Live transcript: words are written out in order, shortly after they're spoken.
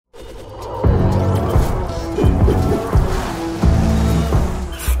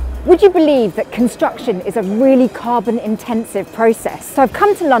Would you believe that construction is a really carbon-intensive process? So I've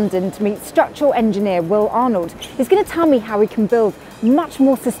come to London to meet structural engineer Will Arnold. He's going to tell me how we can build much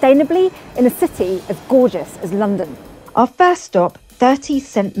more sustainably in a city as gorgeous as London. Our first stop, 30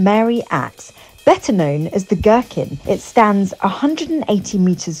 St Mary Axe, better known as the Gherkin. It stands 180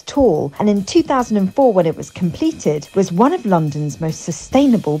 metres tall and in 2004, when it was completed, was one of London's most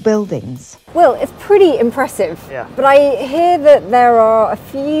sustainable buildings. Well, it's pretty impressive, Yeah. But I hear that there are a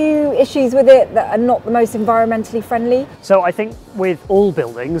few issues with it that are not the most environmentally friendly. So I think with all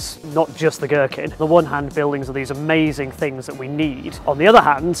buildings, not just the Gherkin, on the one hand, buildings are these amazing things that we need. On the other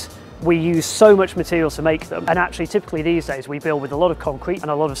hand, we use so much material to make them, and actually typically these days we build with a lot of concrete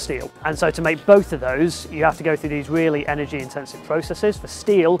and a lot of steel. And so to make both of those, you have to go through these really energy intensive processes. For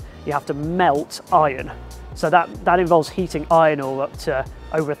steel, you have to melt iron. So that involves heating iron ore up to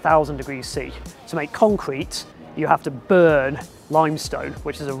over 1,000 degrees C. To make concrete, you have to burn limestone,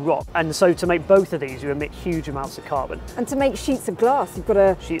 which is a rock. And so to make both of these, you emit huge amounts of carbon. And to make sheets of glass, you've got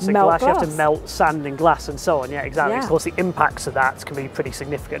to Sheets of melt glass, glass. you have to melt sand and glass and so on. Yeah, exactly. Yeah. Of course, the impacts of that can be pretty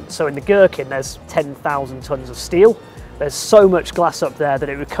significant. So in the Gherkin, there's 10,000 tons of steel. There's so much glass up there that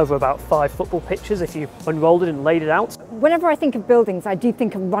it would cover about 5 football pitches if you unrolled it and laid it out. Whenever I think of buildings, I do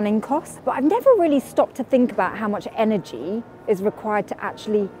think of running costs, but I've never really stopped to think about how much energy is required to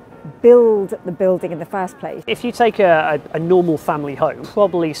actually build the building in the first place. If you take a normal family home,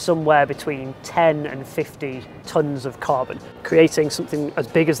 probably somewhere between 10 and 50 tons of carbon. Creating something as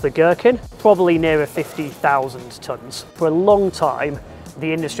big as the Gherkin, probably nearer 50,000 tons. For a long time,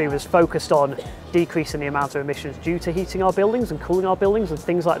 the industry was focused on decreasing the amount of emissions due to heating our buildings and cooling our buildings and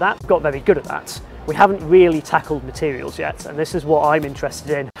things like that. We've got very good at that. We haven't really tackled materials yet, and this is what I'm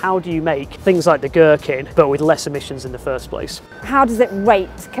interested in. How do you make things like the Gherkin, but with less emissions in the first place? How does it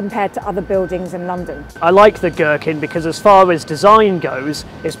rate compared to other buildings in London? I like the Gherkin because as far as design goes,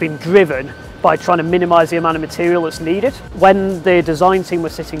 it's been driven by trying to minimise the amount of material that's needed. When the design team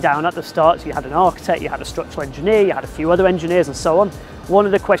was sitting down at the start, you had an architect, you had a structural engineer, you had a few other engineers and so on. One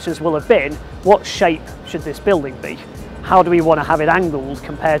of the questions will have been, what shape should this building be? How do we want to have it angled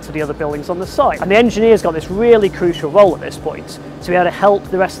compared to the other buildings on the site? And the engineers got this really crucial role at this point to be able to help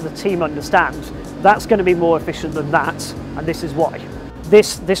the rest of the team understand that's going to be more efficient than that, and this is why.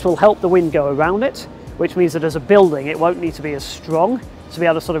 This will help the wind go around it, which means that as a building it won't need to be as strong to be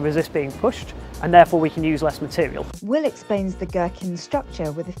able to sort of resist being pushed, and therefore we can use less material. Will explains the Gherkin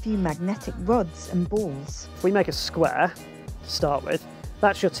structure with a few magnetic rods and balls. If we make a square to start with,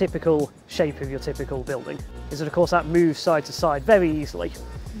 that's your typical shape of your typical building. Is that of course that moves side to side very easily.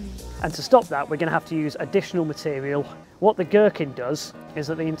 And to stop that, we're going to have to use additional material. What the Gherkin does is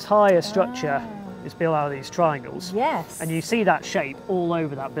that the entire structure is built out of these triangles. Yes. And you see that shape all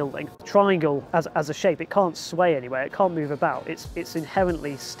over that building. Triangle as a shape, it can't sway anywhere, it can't move about. It's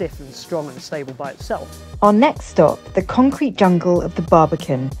inherently stiff and strong and stable by itself. Our next stop, the concrete jungle of the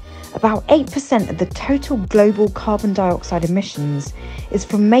Barbican. About 8% of the total global carbon dioxide emissions is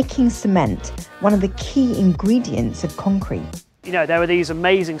from making cement, one of the key ingredients of concrete. You know, there are these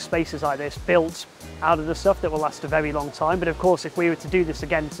amazing spaces like this built out of the stuff that will last a very long time. But of course, if we were to do this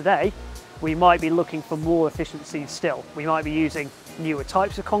again today, we might be looking for more efficiencies still. We might be using newer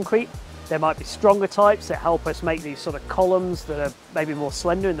types of concrete. There might be stronger types that help us make these sort of columns that are maybe more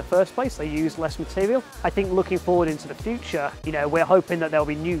slender in the first place. They use less material. I think looking forward into the future, you know, we're hoping that there'll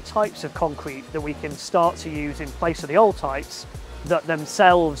be new types of concrete that we can start to use in place of the old types that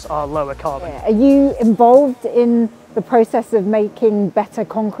themselves are lower carbon. Are you involved in the process of making better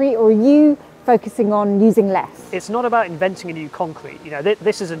concrete, or are you focusing on using less? It's not about inventing a new concrete. You know,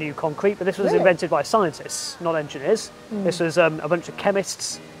 this is a new concrete, but this was invented by scientists, not engineers. This was a bunch of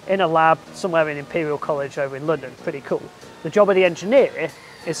chemists in a lab somewhere in Imperial College over in London. Pretty cool. The job of the engineer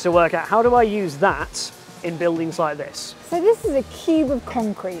is to work out, how do I use that in buildings like this? So this is a cube of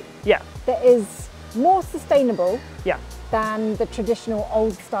concrete. Yeah. That is more sustainable Yeah. than the traditional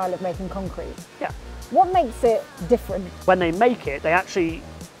old style of making concrete. Yeah. What makes it different? When they make it, they actually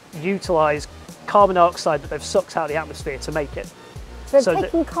utilise carbon dioxide that they've sucked out of the atmosphere to make it. So So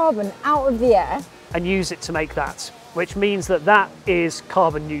taking carbon out of the air. And use it to make that, which means that that is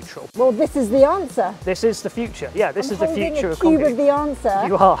carbon neutral. Well, this is the answer. This is the future. Yeah, this is the future a of cube concrete. of the answer.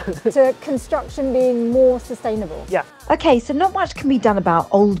 You are. To construction being more sustainable. Yeah. Okay, so not much can be done about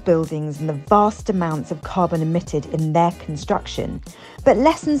old buildings and the vast amounts of carbon emitted in their construction, but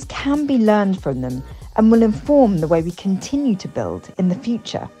lessons can be learned from them and will inform the way we continue to build in the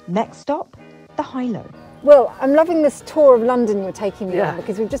future. Next stop, the high-low. Will, I'm loving this tour of London you're taking me Yeah. on,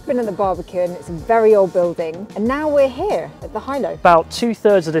 because we've just been at the barbecue and it's a very old building, and now we're here at the High-Low. About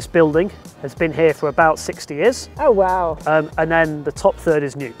 2/3 of this building has been here for about 60 years. Oh wow. And then the top third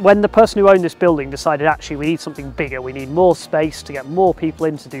is new. When the person who owned this building decided actually we need something bigger, we need more space to get more people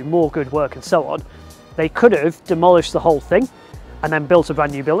in to do more good work and so on, they could have demolished the whole thing and then built a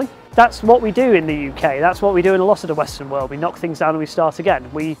brand new building. That's what we do in the UK, that's what we do in a lot of the Western world. We knock things down and we start again.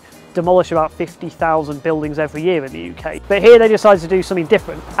 We demolish about 50,000 buildings every year in the UK. But here they decided to do something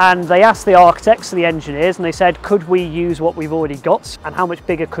different, and they asked the architects and the engineers, and they said, could we use what we've already got and how much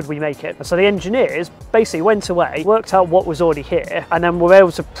bigger could we make it? And so the engineers basically went away, worked out what was already here, and then were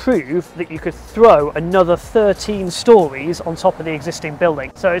able to prove that you could throw another 13 stories on top of the existing building.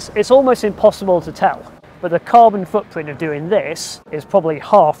 So it's almost impossible to tell, but the carbon footprint of doing this is probably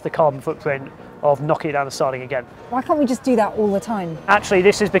half the carbon footprint of knocking it down and starting again. Why can't we just do that all the time? Actually,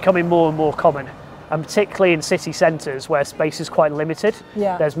 this is becoming more and more common, and particularly in city centres where space is quite limited.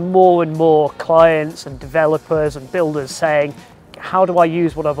 Yeah. There's more and more clients and developers and builders saying, how do I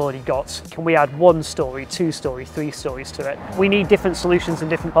use what I've already got? Can we add 1 story, 2 story, 3 stories to it? We need different solutions in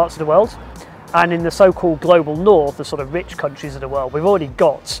different parts of the world. And in the so-called global north, the sort of rich countries of the world, we've already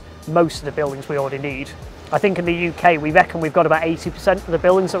got most of the buildings we already need. I think in the UK, we reckon we've got about 80% of the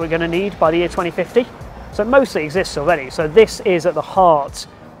buildings that we're going to need by the year 2050. So it mostly exists already. So this is at the heart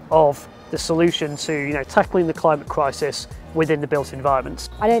of the solution to, tackling the climate crisis within the built environment.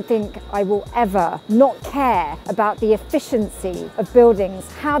 I don't think I will ever not care about the efficiency of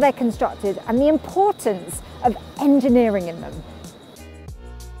buildings, how they're constructed, and the importance of engineering in them.